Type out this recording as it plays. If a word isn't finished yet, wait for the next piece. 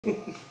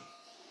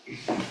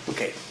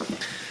Okay,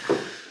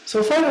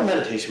 so find our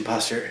meditation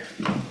posture.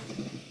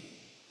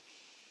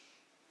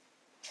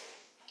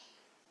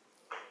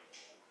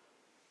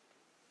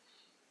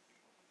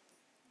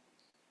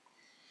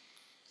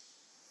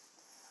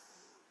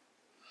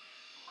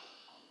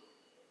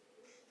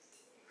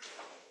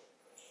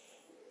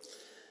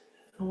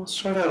 And we'll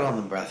start out on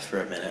the breath for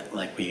a minute,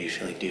 like we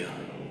usually do.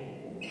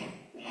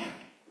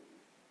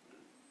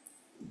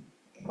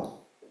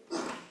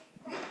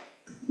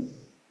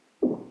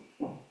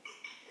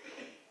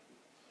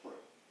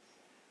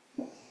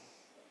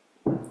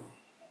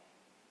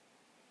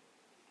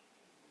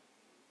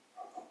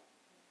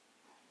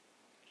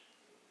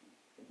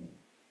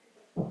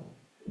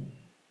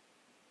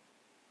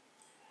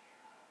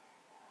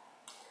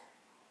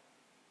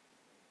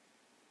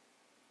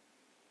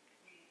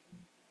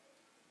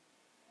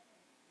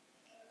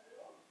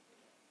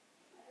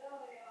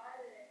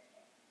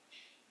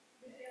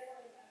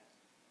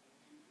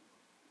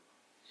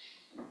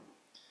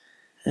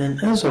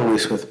 And as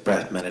always with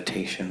breath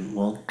meditation,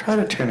 we'll try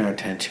to turn our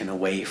attention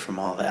away from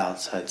all the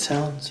outside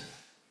sounds.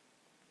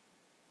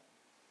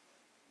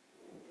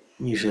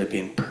 Usually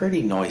being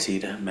pretty noisy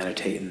to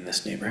meditate in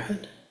this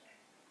neighborhood.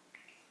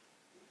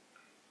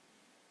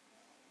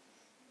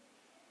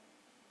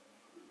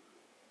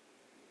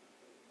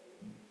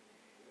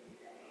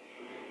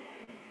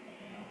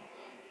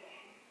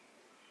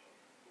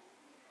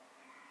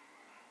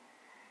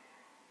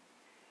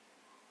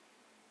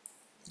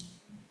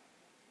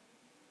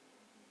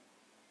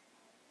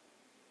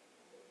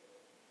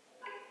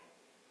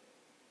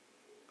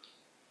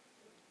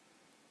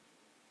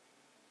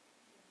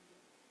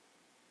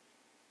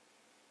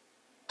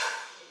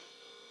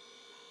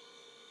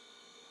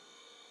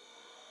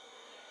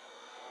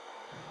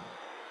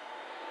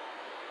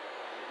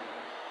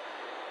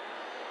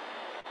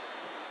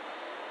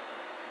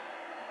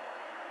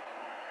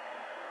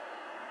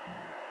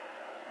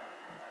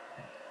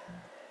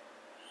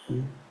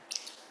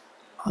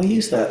 I'll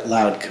use that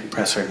loud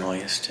compressor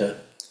noise to,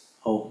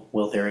 oh,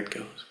 well, there it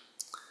goes.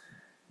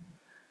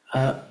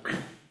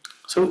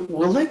 So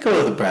we'll let go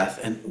of the breath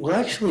and we'll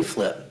actually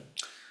flip.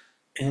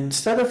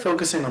 Instead of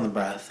focusing on the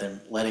breath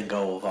and letting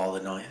go of all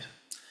the noise,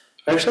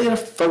 we're actually going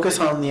to focus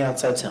on the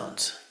outside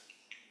sounds.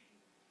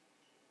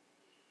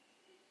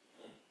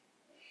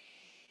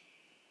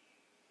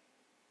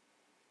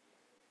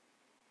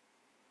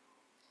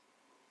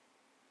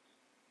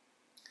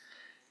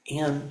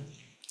 And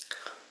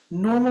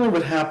normally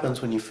what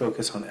happens when you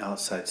focus on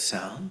outside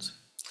sounds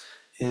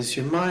is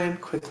your mind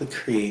quickly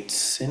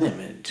creates an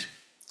image.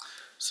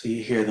 So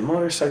you hear the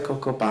motorcycle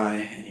go by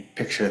and you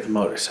picture the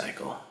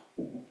motorcycle.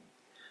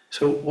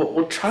 So what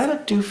we'll try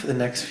to do for the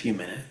next few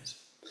minutes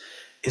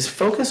is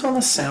focus on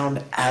the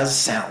sound as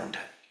sound.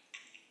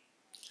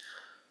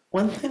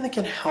 One thing that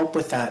can help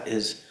with that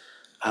is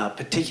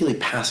particularly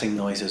passing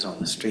noises on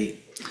the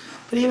street,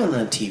 but even the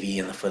TV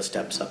and the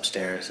footsteps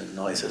upstairs and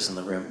noises in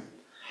the room.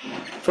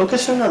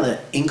 Focusing on the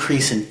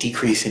increase and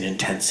decrease in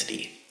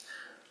intensity.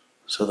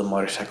 So the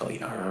motorcycle, well,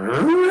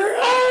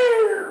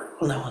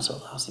 that was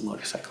the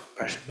motorcycle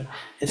impression, but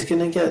it's going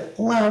to get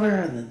louder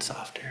and then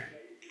softer.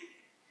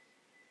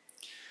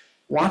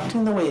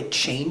 Watching the way it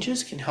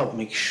changes can help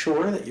make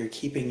sure that you're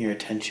keeping your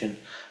attention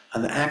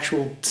on the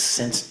actual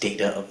sense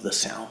data of the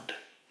sound,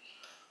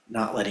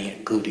 not letting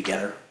it glue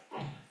together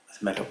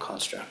with mental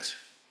constructs.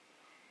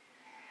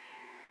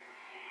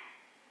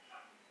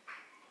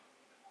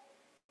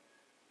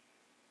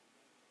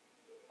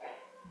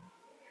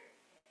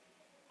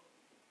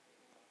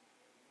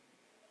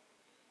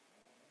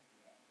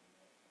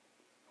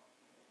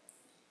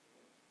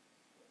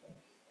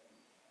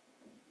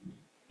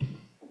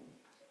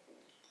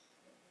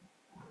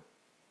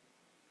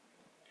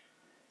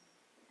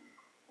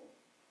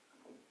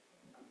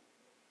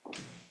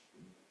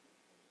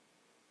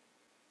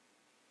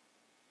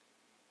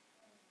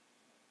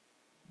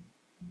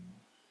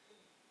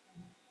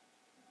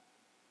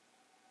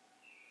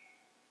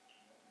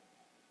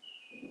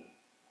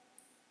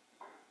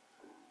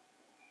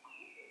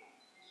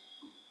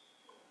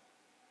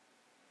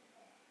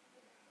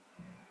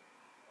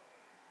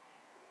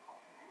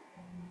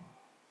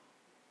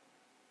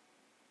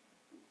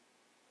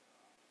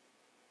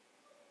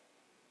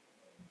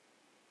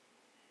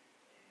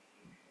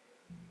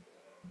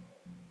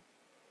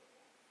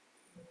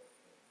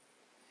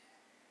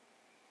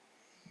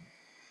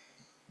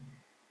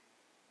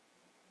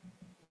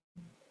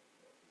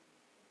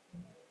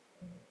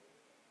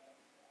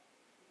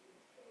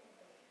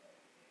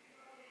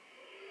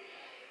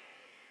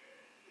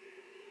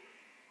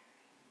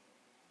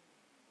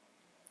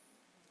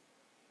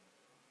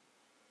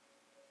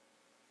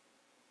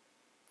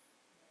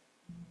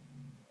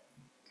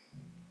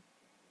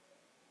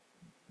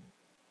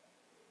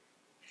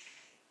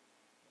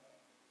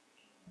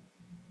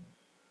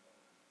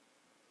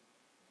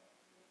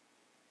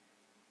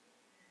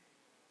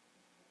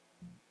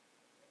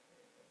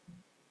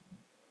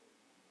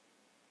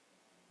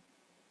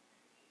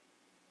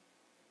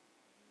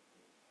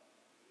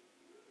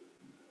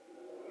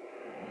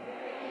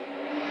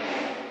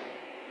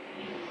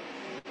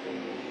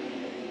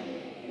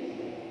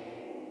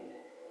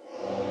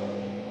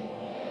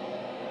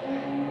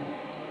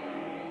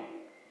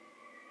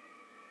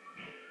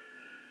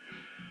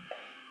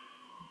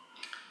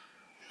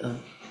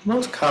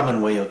 most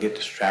common way you'll get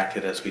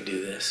distracted as we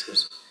do this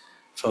is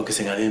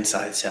focusing on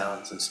inside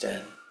sounds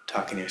instead,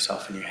 talking to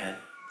yourself in your head.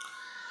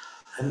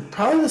 And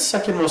probably the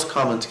second most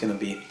common is going to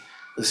be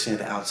listening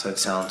to outside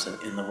sounds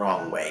in the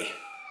wrong way.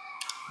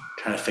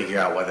 Trying to figure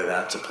out whether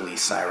that's a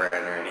police siren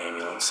or an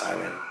ambulance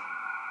siren.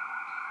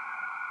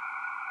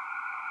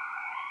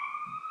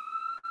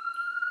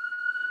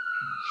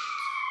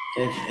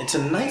 It's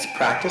a nice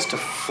practice to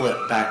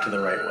flip back to the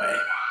right way,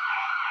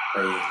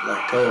 where you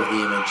let go of the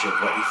image of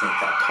what you think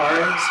that car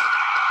is.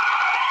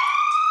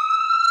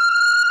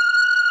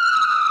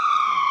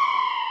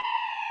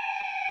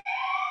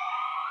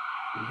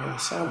 You hear the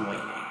sound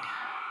waning.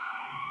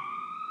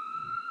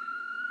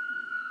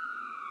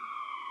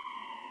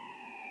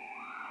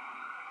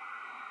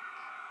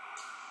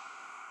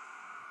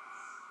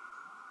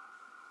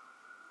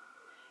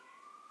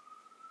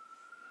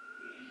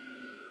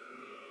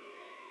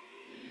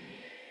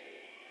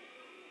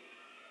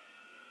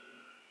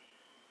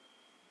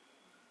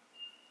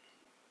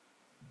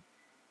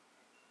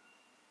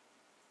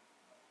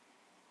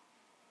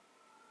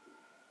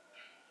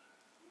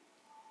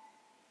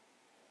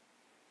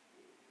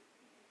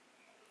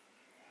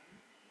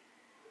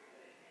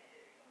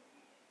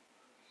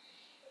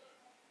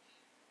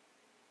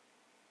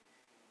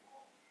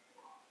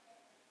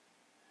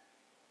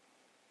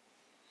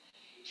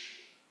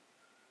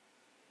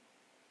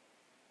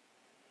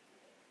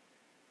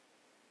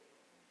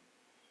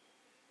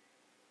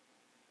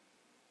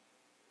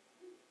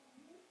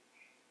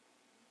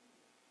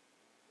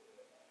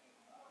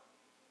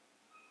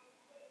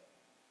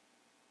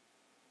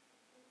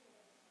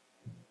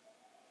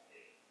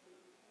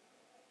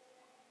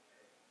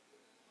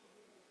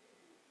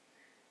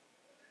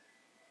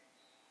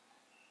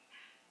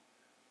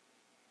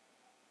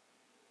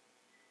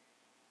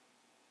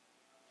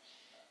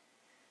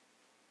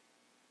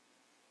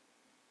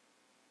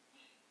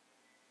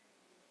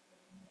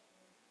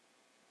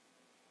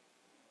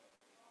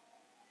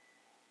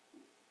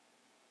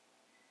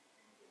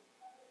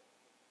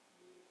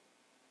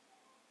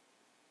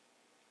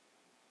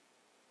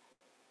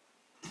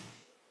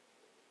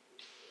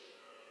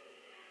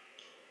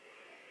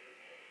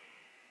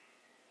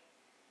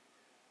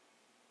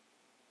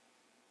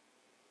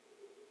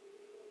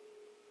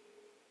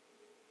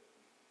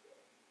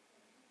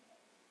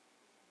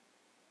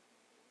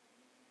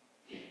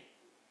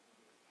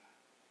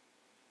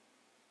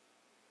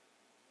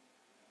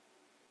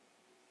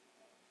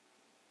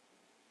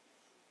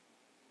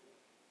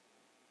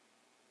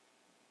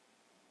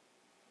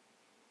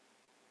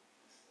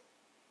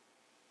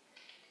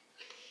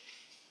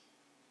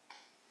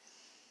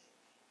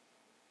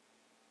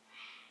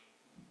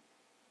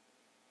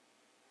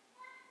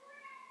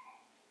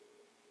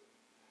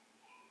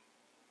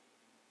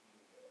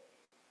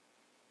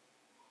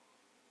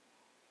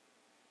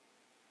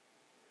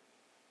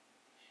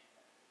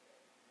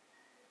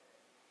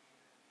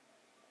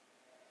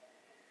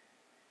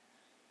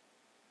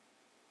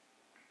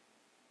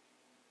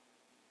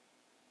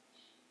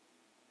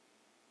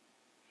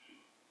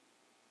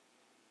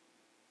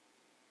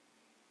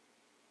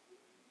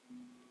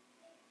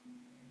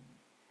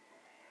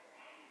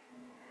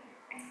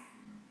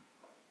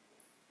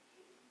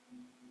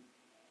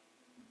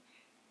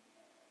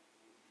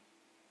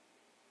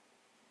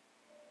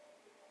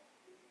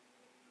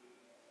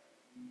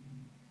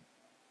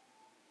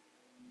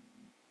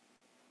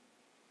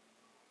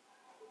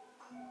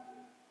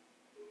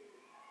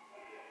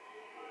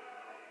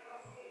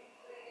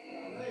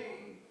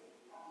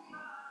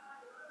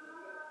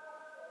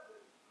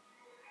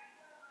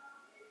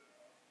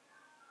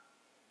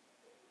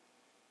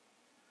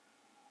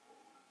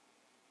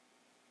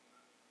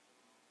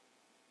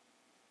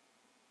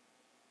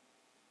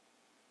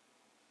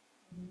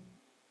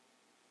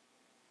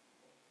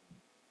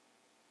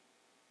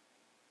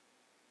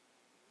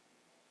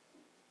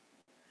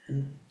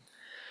 And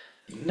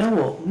now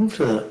we'll move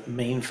to the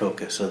main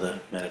focus of the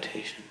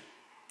meditation,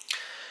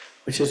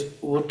 which is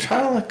we'll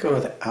try to let go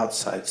of the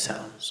outside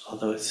sounds,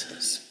 although it's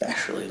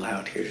especially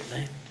loud here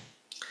tonight.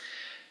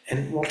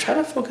 And we'll try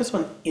to focus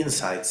on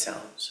inside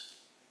sounds.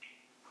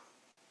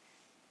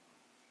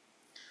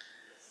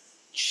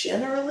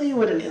 Generally,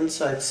 what an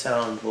inside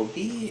sound will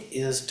be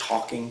is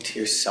talking to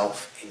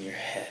yourself in your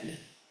head.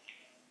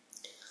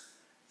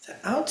 The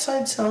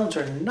outside sounds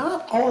are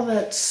not all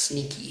that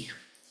sneaky.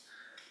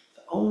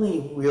 The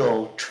only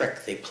real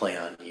trick they play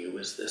on you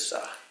is this,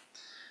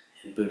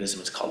 in Buddhism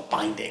it's called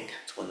binding.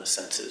 It's when the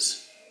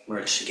senses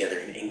merge together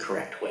in an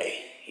incorrect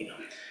way. You know,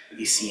 if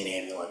you see an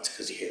ambulance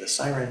because you hear the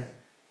siren,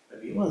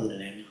 maybe it wasn't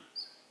an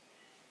ambulance.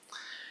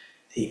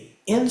 The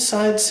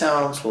inside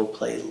sounds will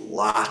play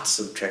lots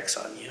of tricks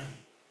on you.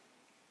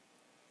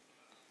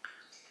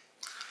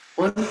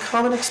 One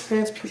common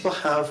experience people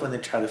have when they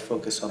try to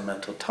focus on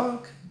mental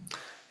talk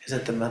is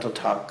that the mental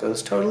talk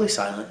goes totally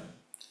silent.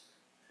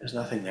 There's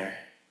nothing there.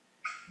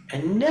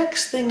 And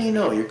next thing you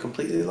know, you're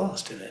completely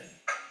lost in it.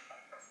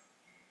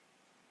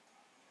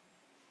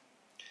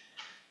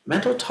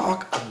 Mental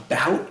talk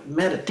about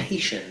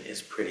meditation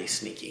is pretty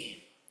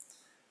sneaky.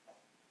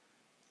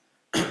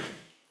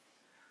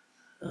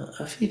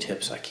 a few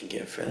tips I can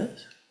give for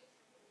this.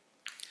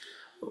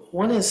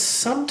 One is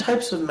some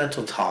types of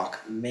mental talk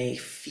may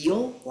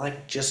feel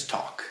like just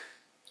talk.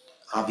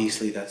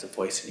 Obviously, that's a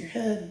voice in your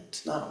head.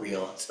 It's not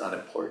real. It's not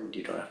important.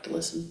 You don't have to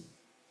listen.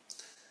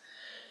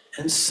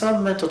 And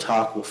some mental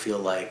talk will feel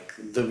like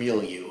the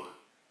real you.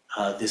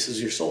 This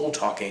is your soul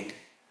talking.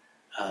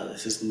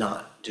 This is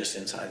not just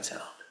inside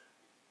sound.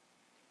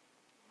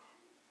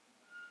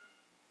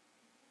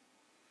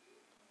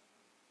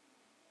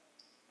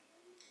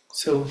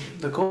 So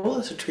the goal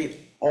is to treat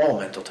all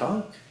mental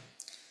talk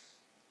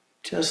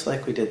just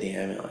like we did the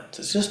ambulance.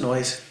 It's just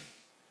noise.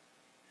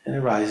 And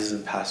it rises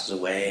and passes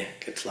away,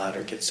 gets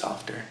louder, gets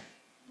softer.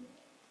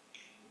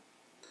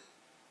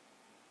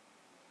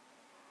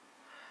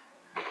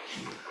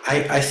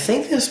 I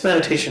think this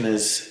meditation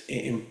is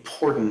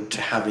important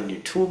to have in your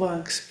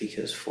toolbox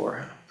because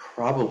for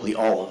probably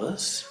all of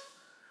us,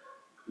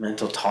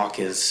 mental talk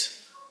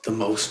is the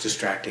most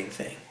distracting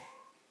thing.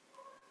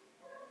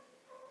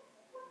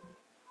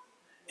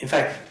 In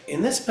fact,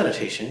 in this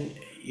meditation,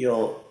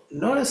 you'll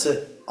notice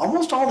that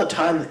almost all the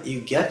time that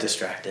you get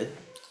distracted,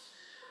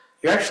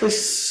 you're actually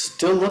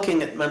still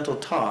looking at mental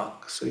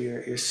talk. So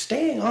you're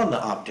staying on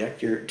the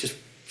object, you're just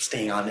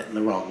staying on it in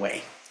the wrong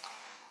way.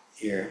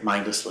 You're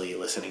mindlessly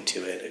listening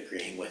to it,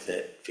 agreeing with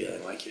it,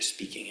 feeling like you're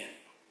speaking it.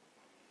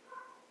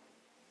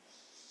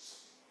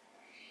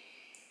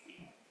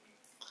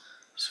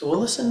 So we'll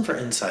listen for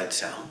inside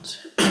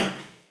sounds.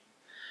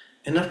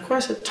 And of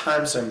course, at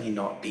times there may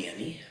not be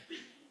any.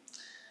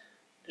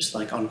 Just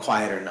like on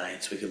quieter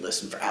nights, we could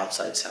listen for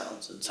outside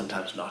sounds and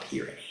sometimes not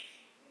hear any.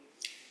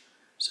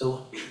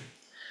 So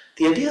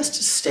the idea is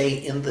to stay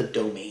in the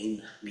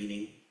domain,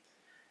 meaning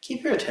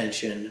keep your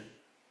attention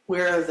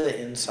where the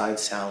inside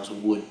sounds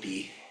would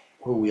be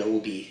or will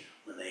be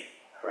when they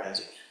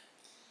arise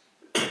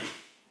again.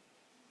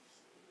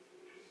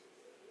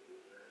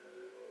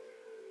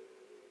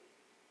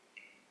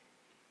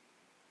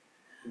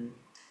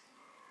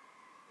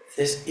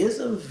 This is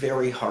a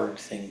very hard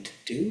thing to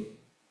do.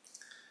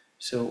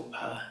 So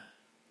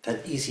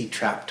that easy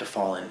trap to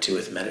fall into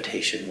with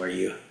meditation where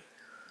you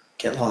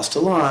get lost a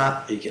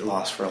lot, you get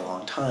lost for a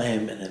long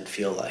time, and then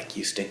feel like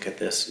you stink at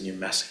this and you're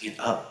messing it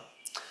up.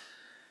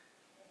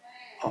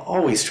 I'll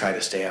always try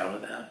to stay out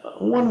of that, but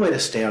one way to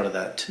stay out of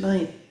that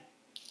tonight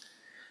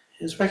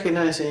is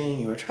recognizing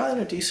you are trying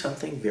to do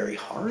something very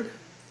hard.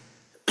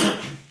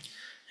 And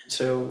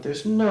so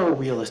there's no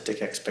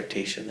realistic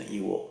expectation that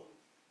you will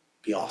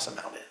be awesome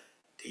at it,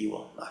 that you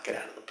will knock it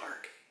out of the park.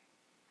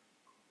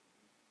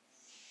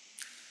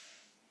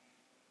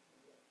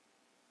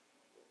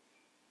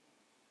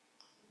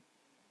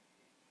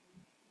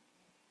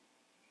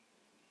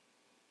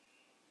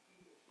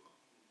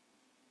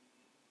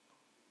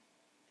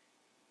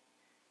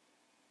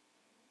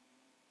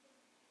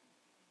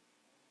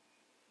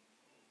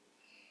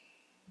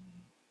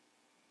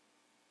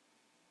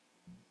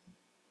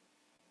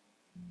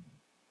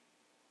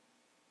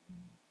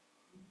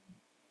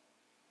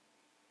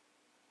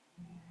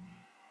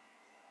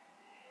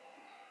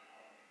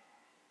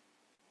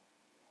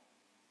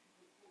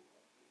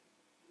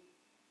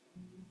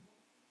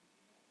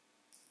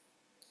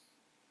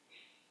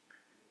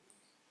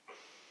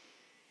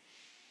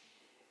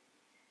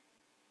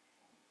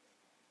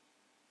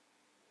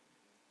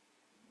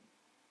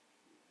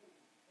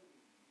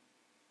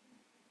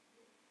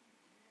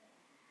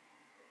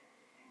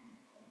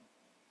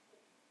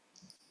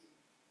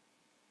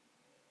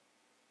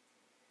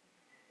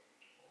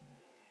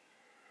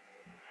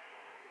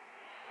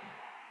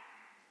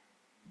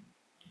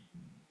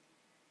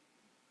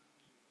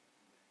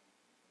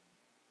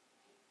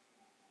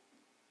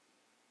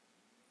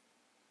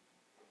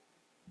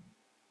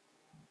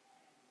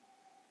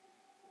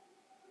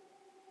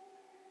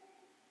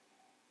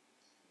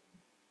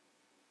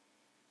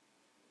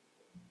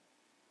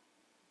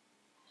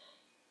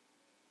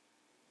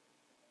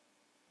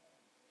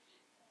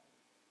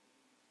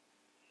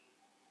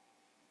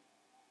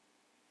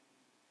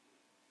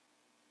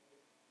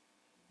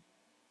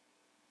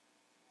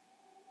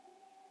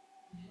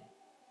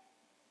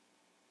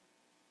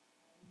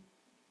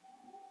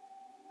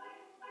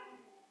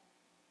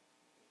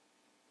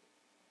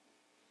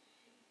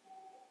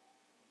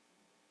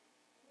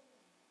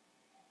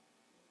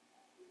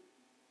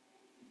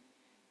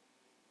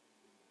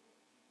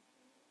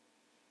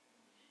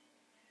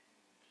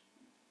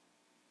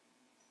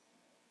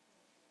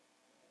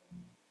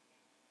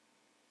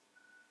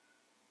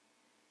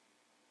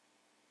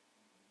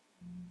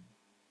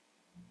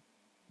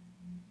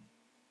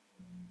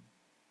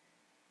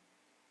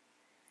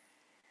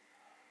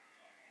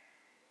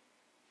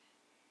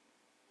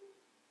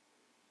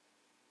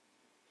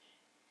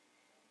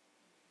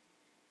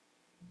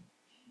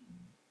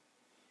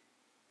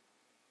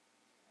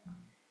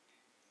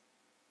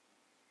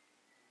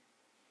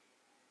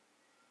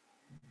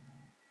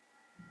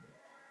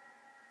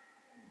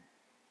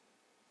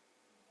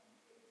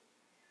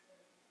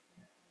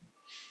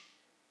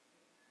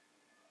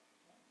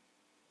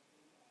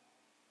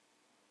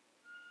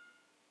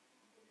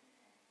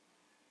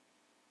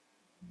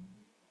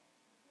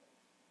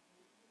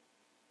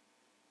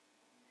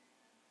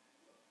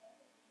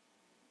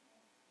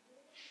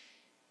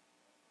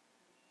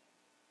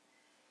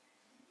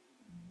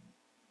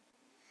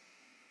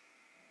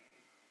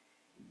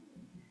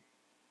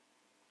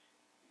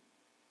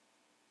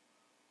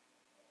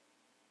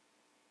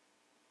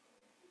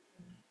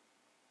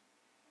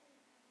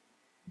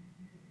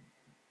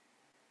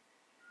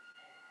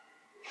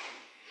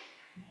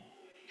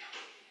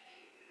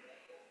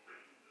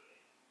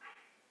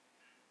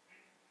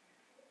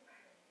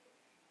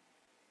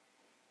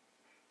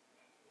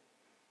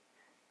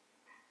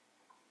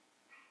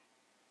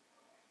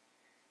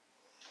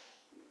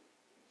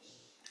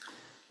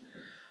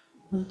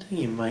 One thing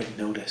you might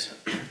notice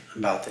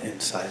about the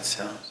inside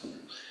sounds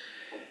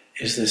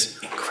is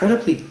this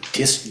incredibly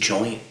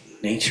disjoint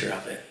nature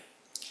of it.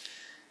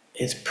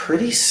 It's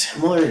pretty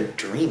similar to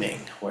dreaming,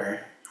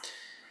 where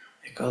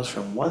it goes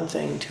from one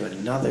thing to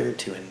another,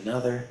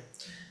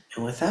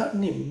 and without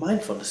any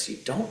mindfulness, you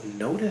don't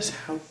notice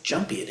how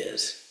jumpy it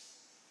is.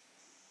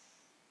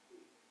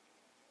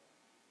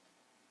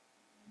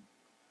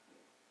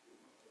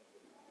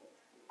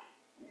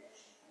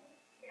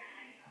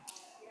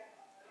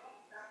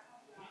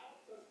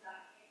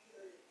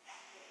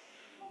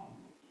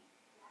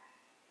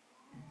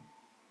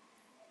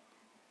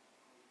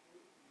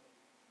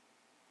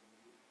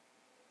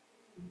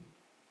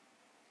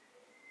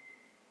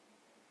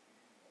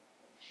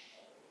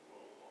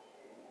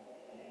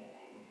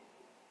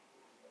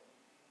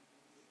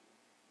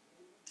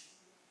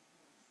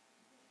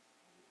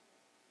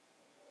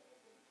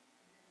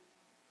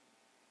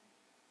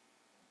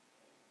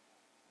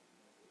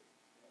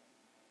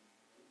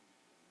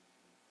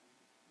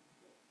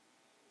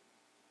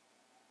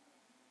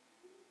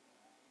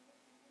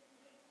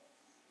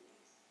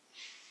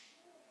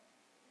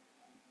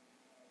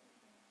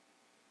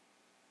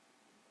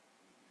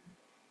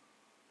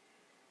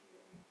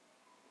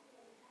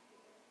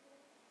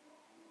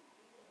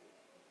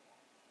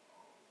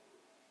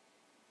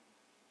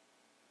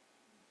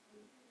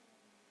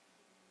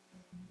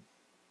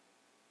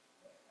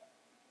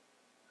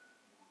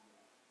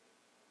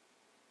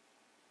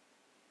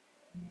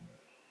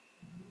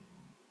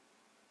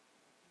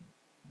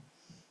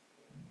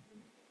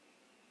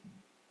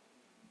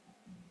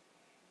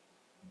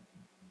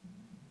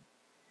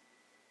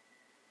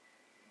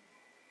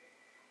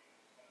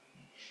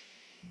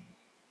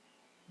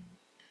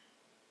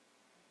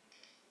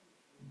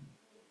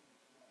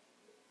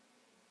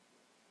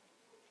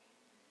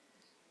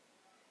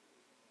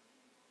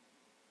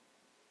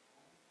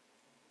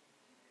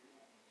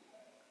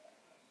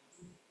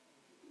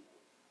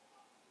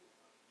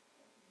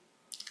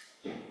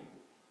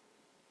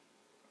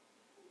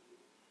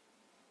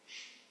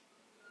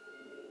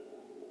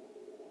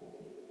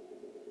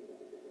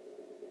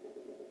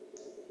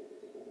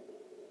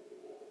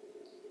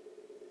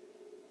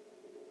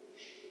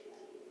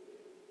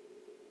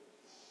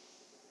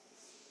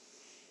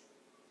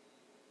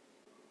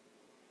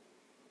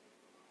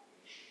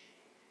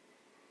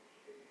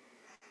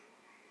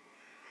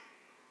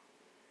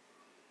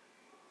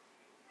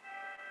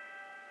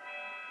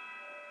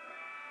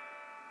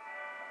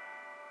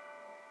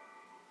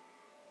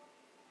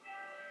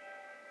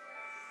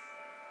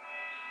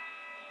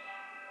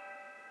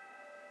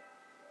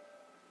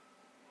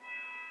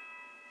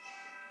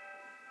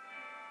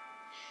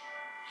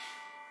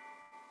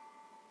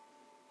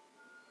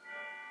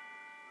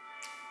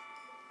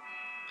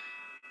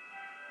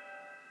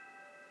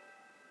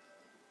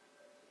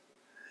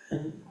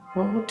 And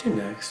what we'll do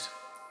next,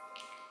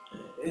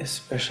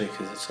 especially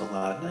because it's a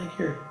loud night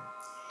here,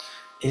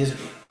 is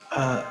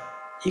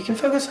you can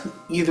focus on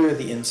either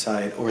the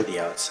inside or the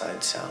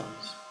outside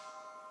sounds.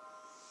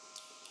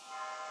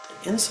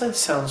 The inside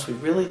sounds we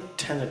really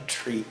tend to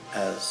treat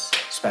as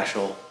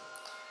special,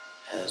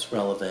 as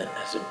relevant,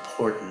 as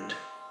important.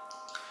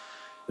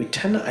 We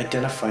tend to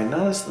identify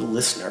not as the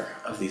listener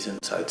of these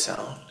inside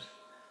sounds,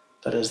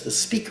 but as the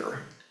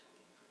speaker.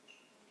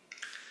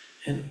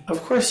 And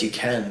of course you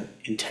can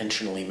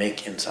intentionally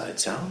make inside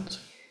sounds,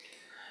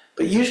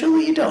 but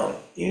usually you don't.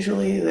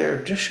 Usually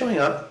they're just showing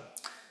up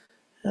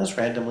as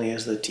randomly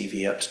as the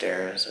TV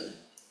upstairs and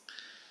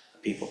the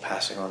people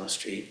passing on the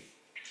street.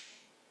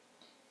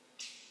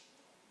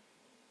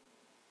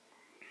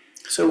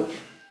 So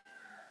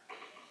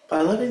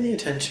by letting the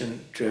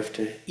attention drift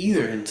to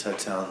either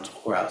inside sounds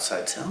or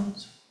outside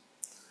sounds,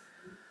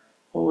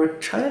 what we're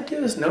trying to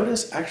do is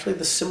notice actually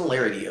the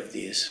similarity of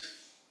these.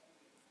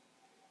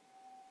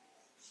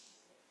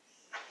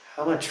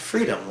 How much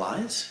freedom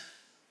lies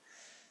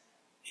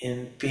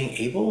in being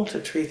able to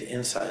treat the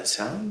inside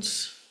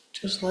sounds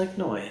just like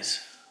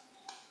noise.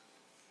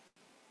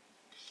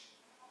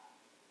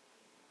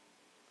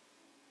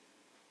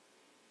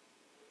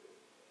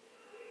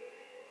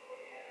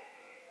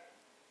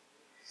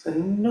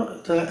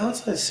 The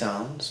outside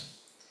sounds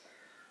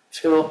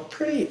feel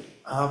pretty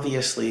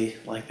obviously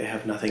like they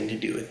have nothing to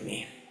do with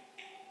me.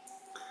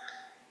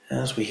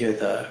 As we hear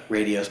the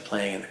radios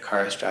playing and the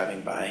cars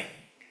driving by,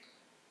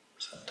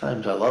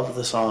 sometimes I love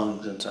the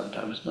songs and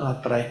sometimes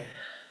not, but I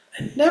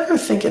never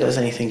think it has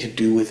anything to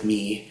do with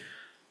me,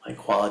 my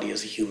quality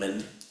as a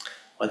human,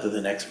 whether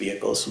the next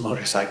vehicle is a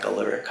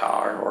motorcycle or a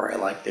car, or I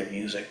like their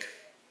music.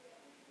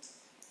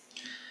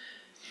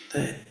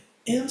 The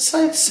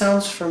inside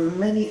sounds for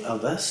many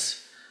of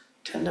us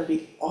tend to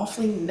be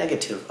awfully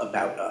negative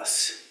about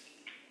us.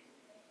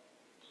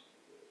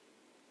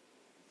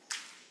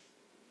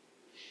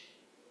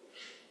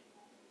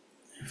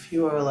 If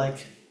you are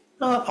like,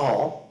 not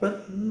all,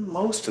 but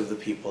most of the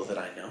people that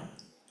I know,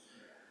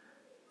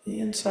 the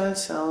inside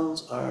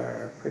sounds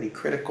are pretty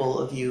critical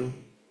of you.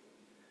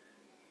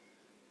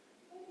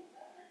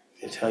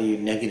 They tell you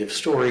negative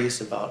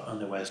stories about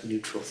otherwise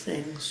neutral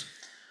things,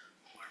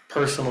 or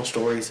personal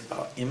stories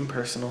about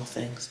impersonal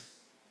things.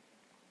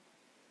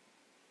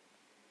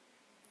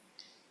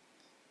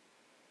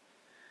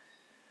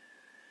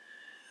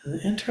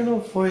 The internal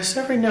voice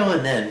every now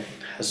and then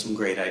has some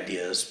great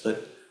ideas,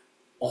 but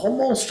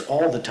almost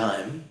all the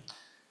time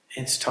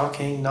it's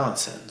talking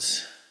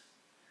nonsense.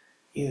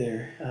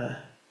 Either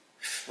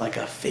like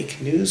a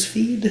fake news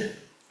feed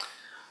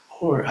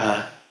or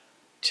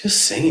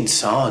just singing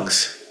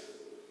songs.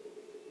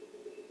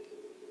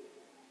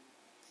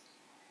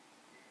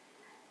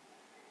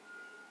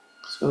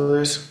 So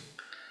there's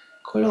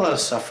quite a lot of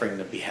suffering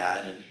to be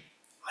had in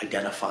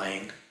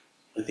identifying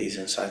with these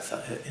inside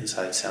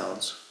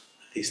sounds,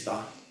 with these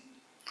thoughts.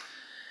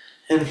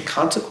 And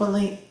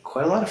consequently,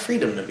 quite a lot of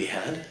freedom to be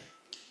had,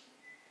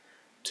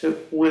 to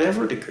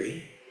whatever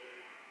degree.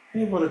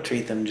 You're able to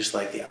treat them just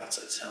like the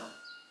outside sounds,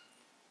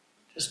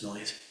 just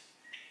noise.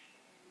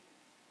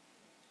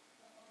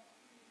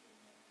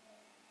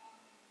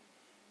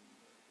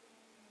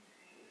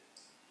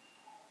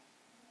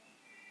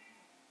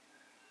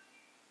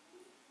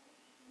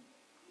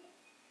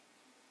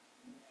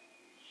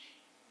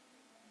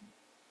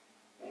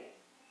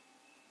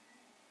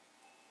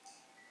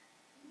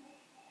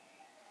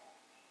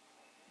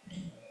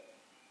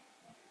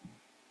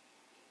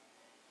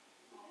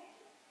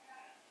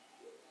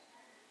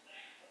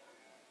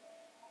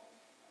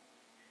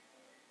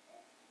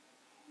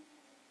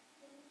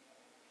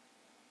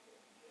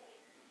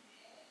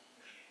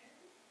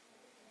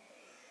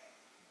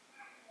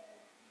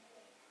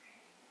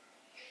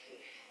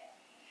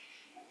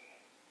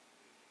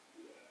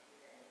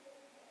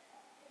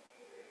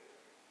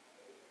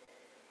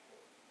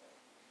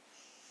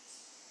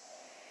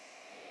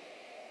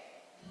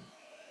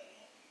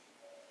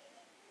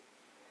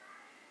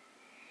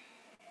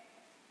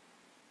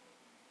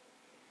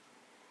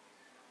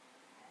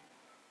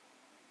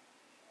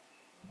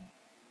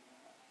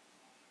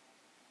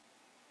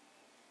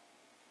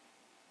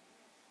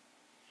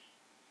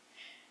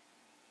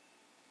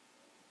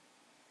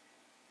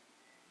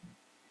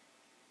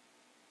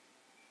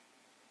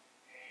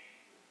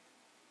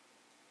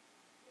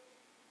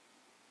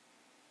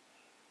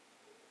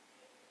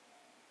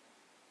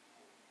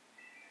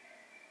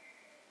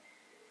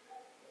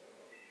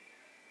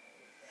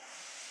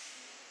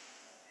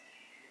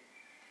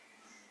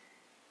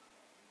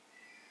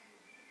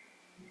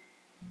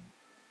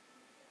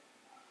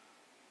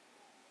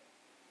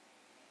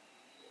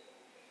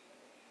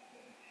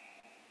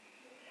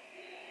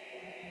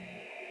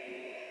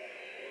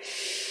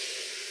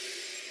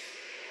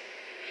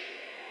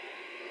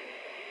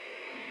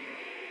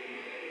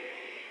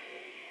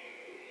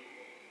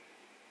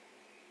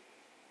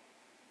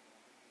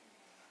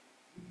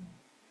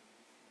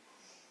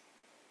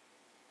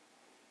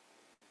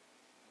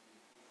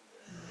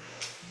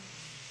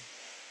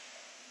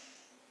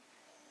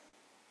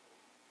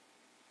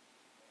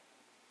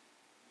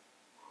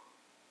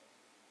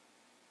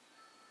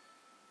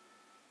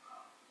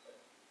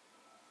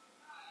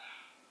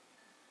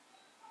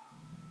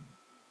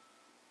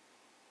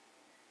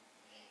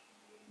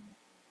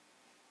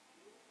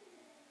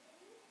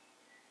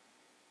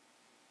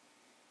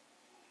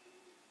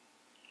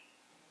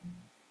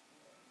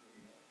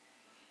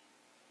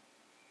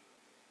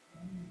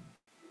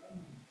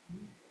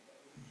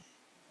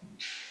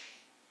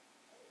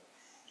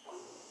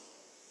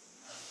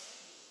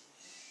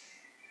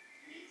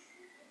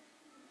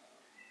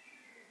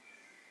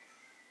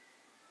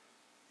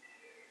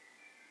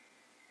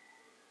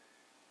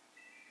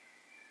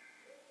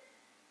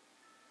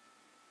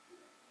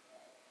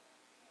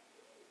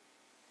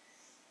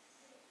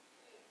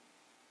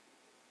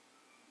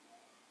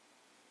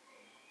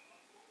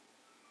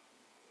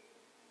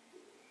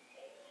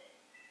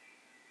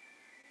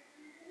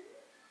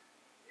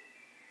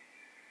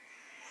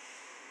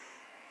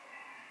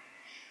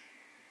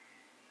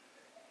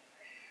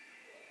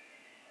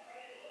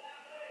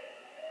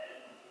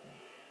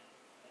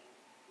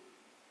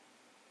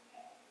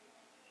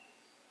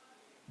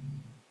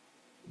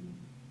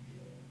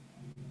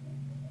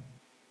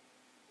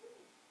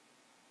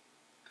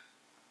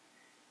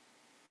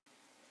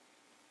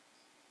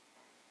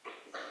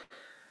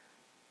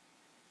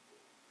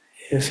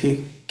 If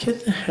you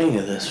get the hang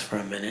of this for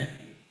a minute,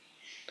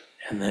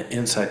 and the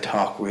inside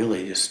talk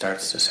really just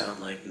starts to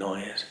sound like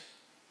noise,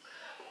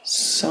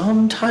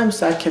 sometimes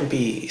that can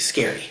be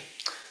scary,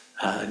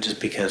 just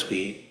because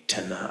we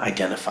tend to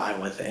identify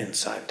with the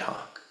inside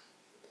talk.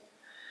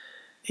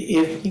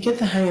 If you get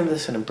the hang of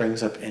this and it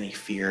brings up any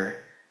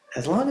fear,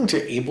 as long as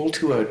you're able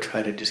to, I would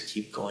try to just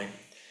keep going.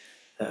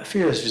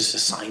 Fear is just a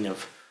sign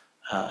of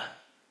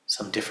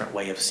some different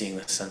way of seeing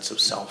the sense of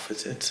self.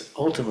 It's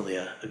ultimately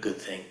a good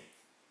thing,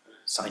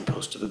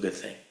 signpost of a good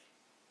thing.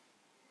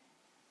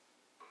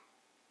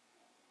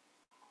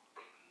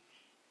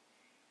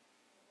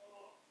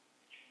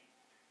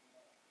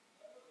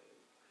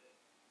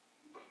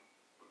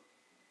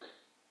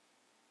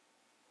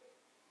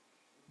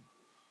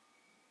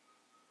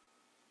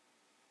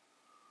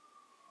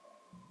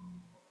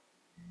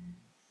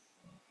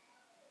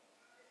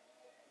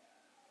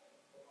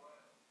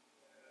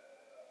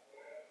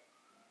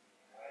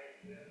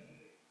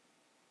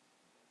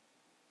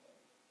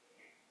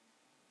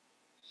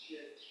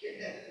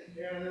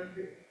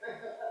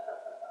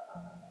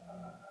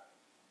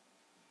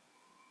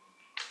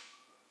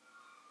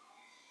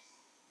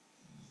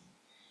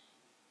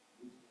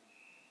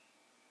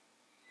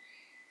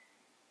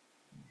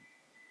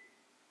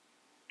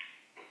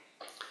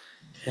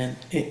 And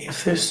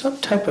if there's some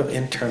type of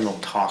internal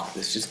talk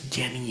that's just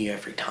getting you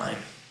every time,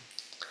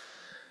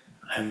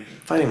 I'm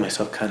finding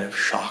myself kind of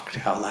shocked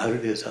how loud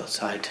it is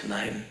outside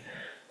tonight. And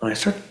when I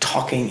start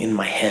talking in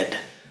my head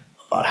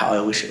about how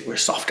I wish it were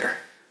softer,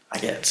 I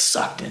get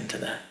sucked into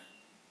that.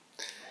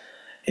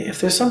 If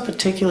there's some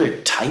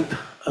particular type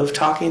of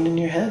talking in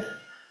your head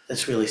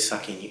that's really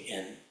sucking you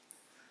in,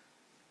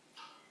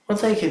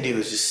 what they can do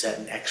is just set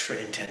an extra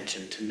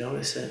intention to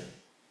notice it.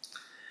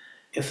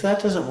 If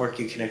that doesn't work,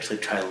 you can actually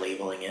try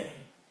labeling it.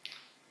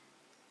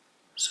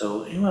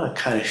 So you want a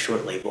kind of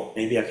short label.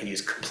 Maybe I can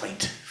use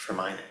complaint for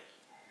mine.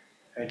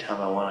 Every time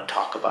I want to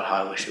talk about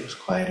how I wish it was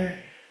quieter,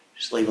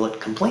 just label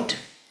it complaint.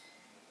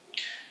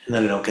 And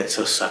then I don't get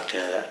so sucked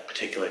into that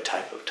particular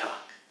type of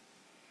talk.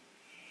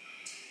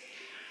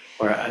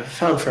 Or I've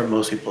found for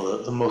most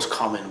people, the most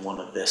common one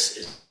of this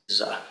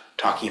is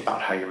talking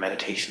about how your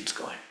meditation's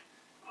going.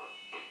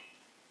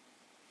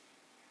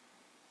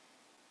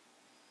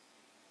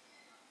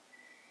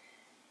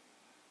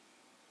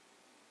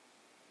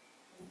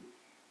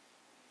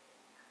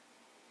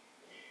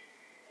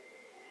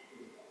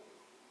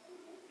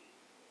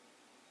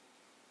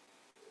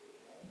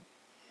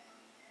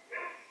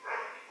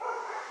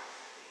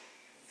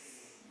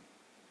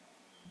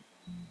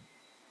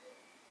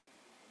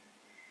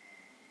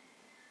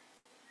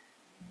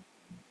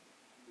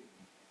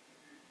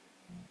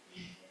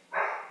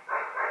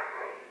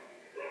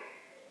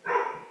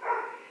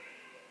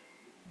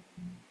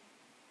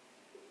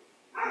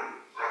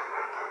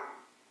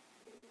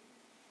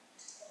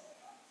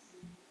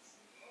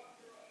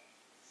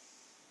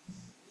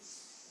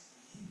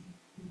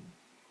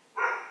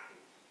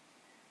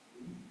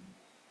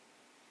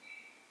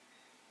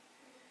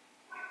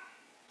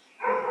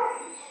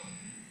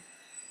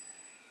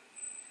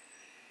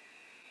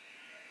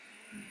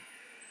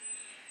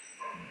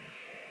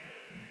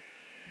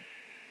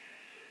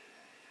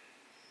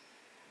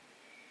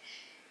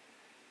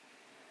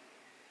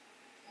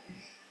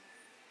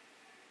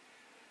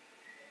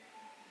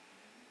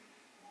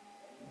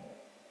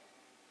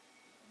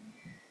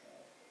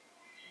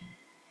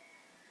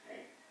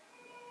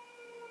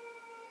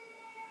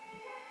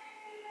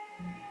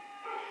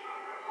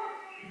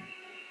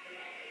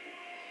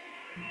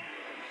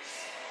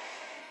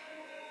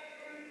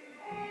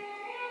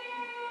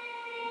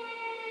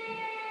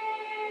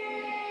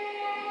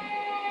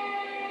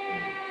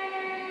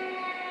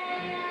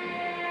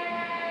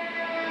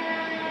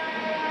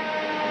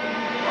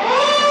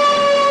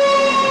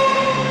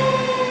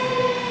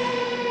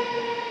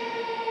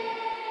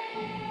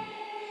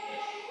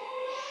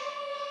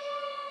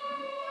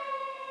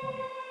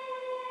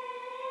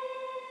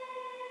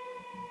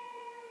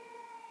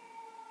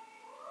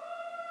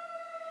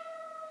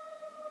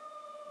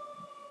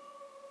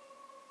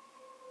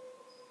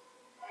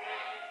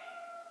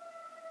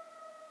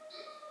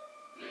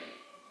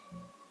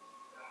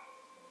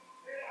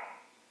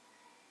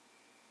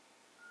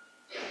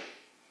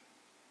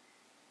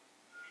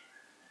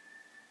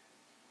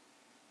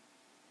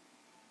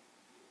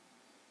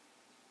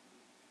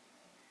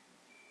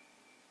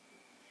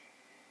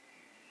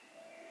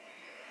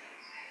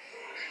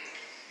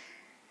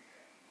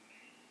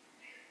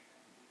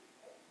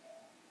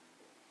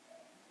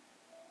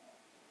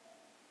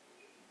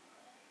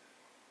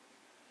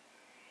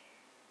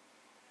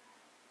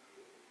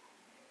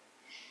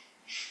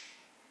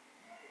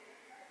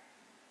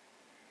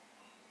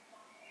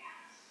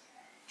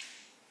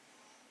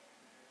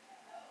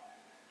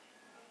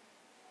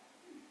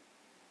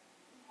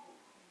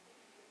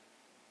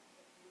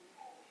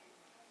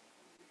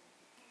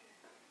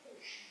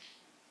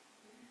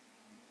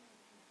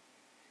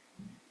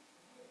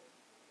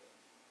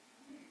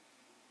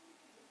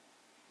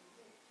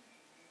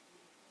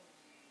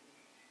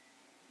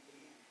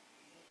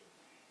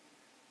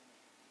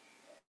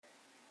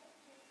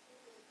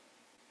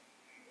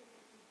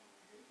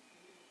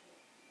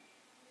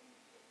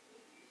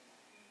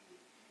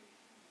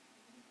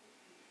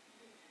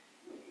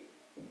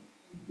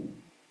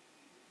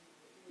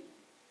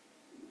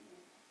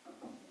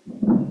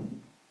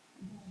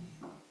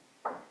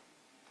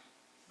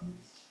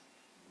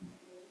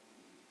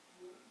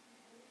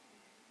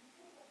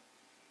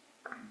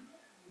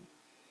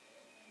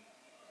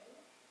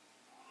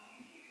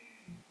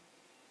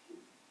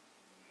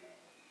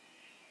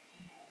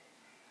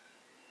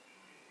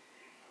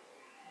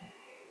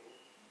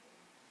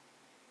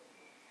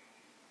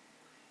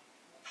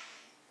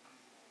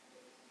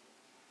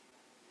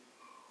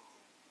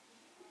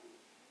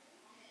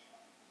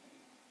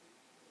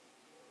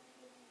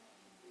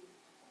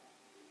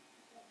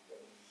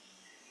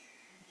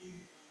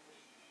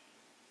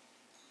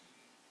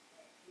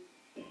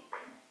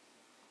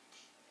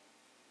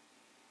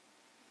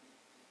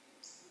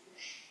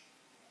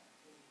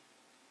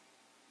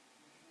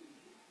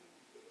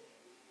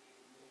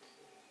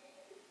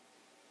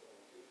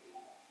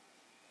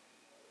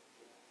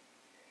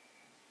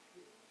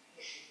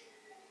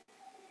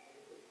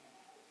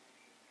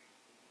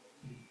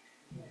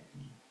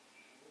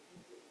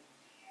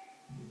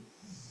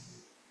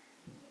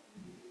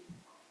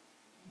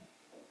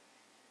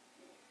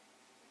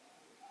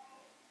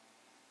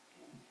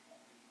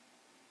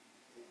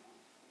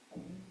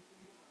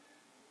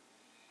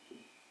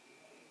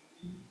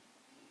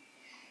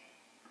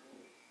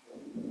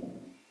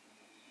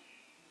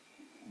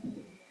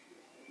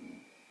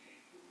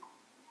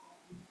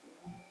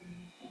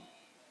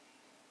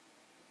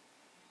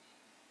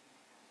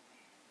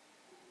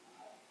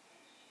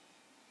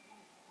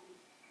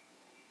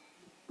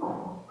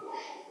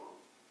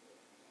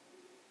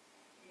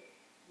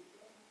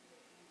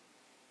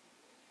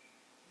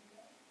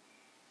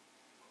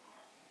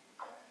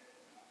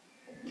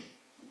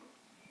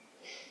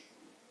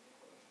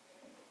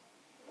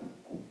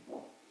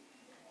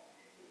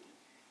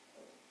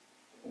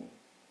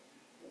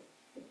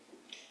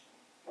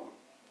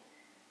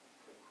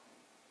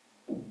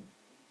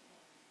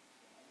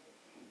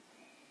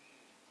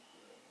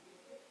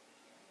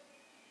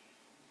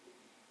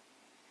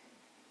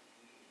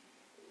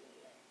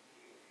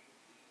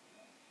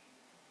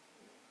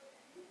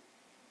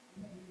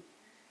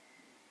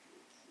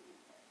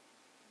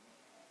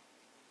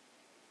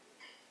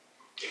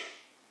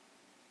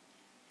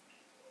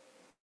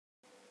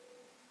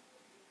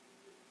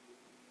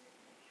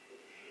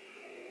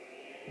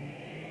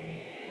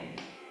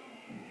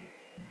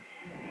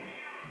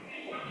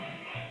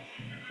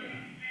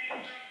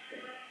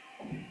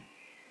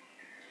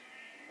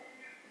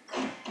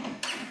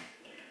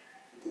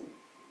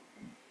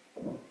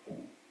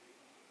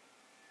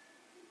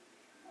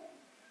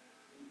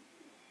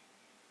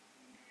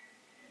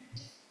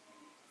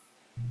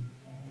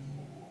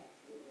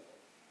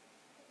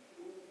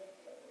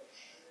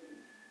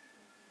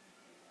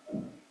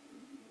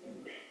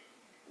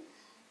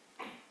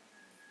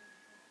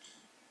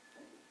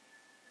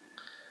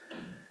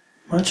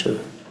 much of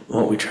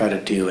what we try to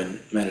do in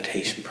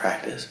meditation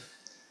practice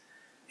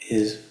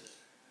is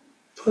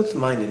put the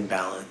mind in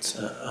balance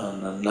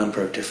on a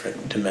number of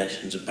different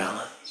dimensions of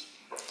balance,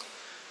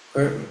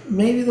 where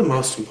maybe the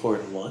most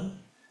important one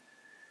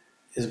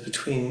is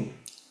between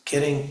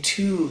getting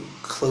too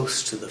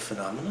close to the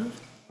phenomena,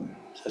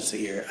 such that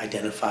you're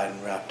identified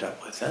and wrapped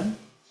up with them,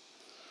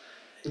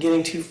 and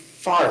getting too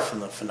far from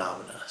the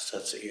phenomena,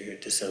 such that you're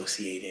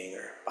dissociating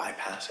or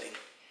bypassing.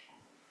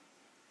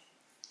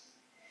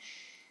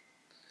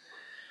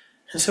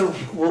 And so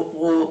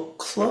we'll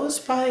close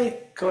by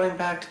going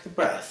back to the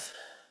breath.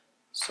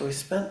 So we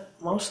spent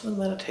most of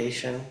the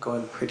meditation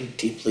going pretty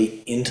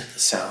deeply into the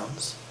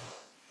sounds.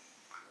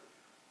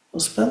 We'll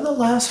spend the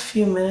last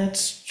few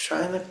minutes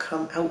trying to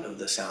come out of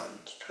the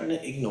sounds, trying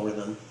to ignore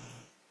them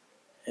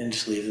and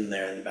just leave them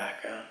there in the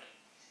background.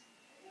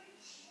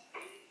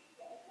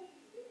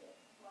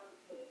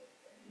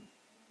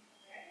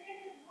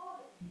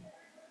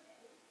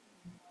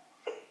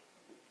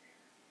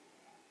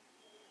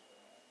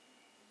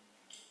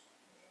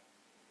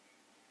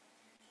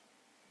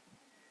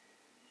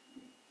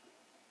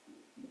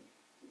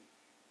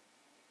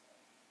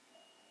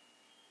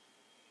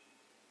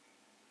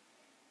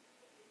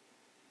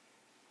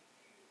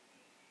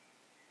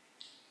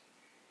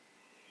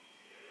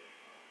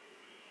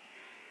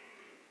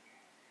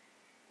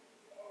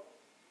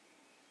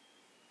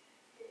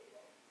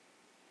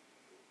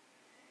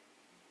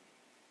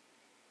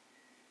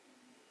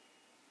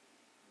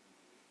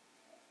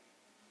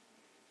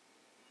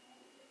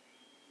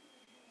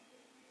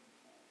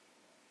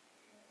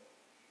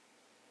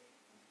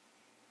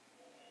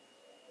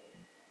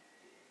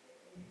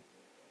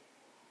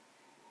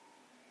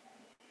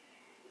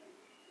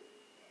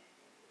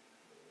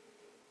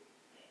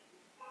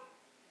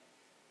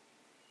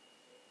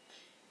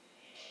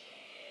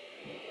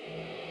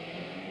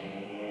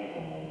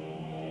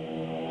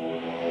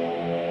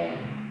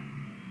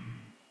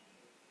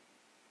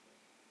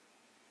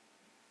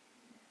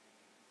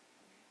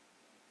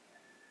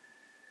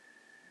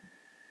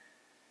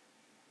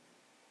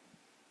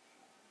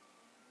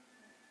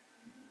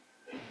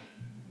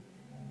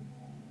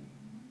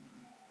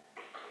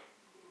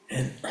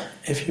 And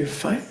if you're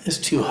finding this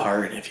too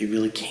hard, if you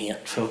really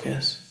can't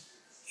focus,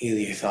 either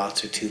your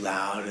thoughts are too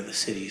loud or the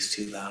city's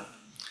too loud,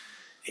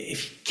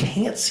 if you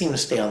can't seem to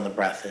stay on the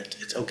breath,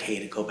 it's okay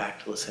to go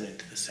back to listening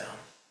to the sound.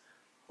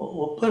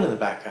 We'll put it in the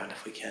background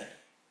if we can.